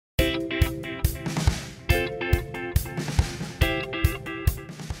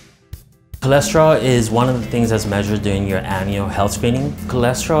Cholesterol is one of the things that's measured during your annual health screening.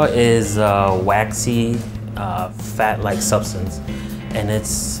 Cholesterol is a waxy, fat-like substance, and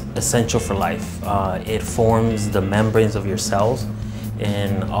it's essential for life. It forms the membranes of your cells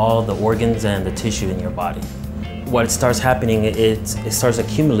and all the organs and the tissue in your body. What starts happening, it starts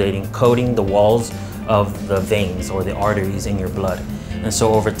accumulating, coating the walls of the veins or the arteries in your blood. And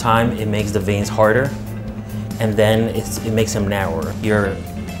so over time, it makes the veins harder, and then it makes them narrower. Your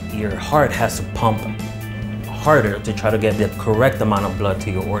heart has to pump harder to try to get the correct amount of blood to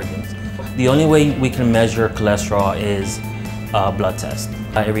your organs. The only way we can measure cholesterol is a blood test.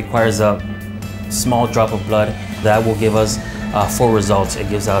 It requires a small drop of blood that will give us 4 results. It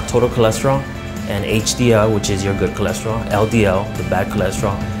gives out total cholesterol, and HDL, which is your good cholesterol, LDL, the bad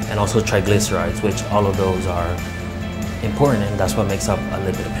cholesterol, and also triglycerides, which all of those are important, and that's what makes up a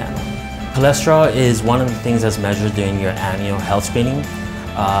lipid panel. Cholesterol is one of the things that's measured during your annual health screening.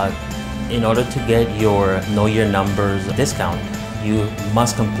 In order to get your Know Your Numbers discount, you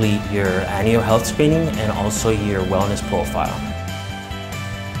must complete your annual health screening and also your wellness profile.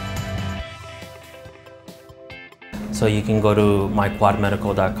 So you can go to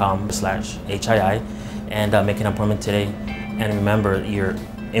myquadmedical.com/HII and make an appointment today. And remember, your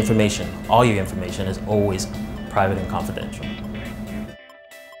information, all your information is always private and confidential.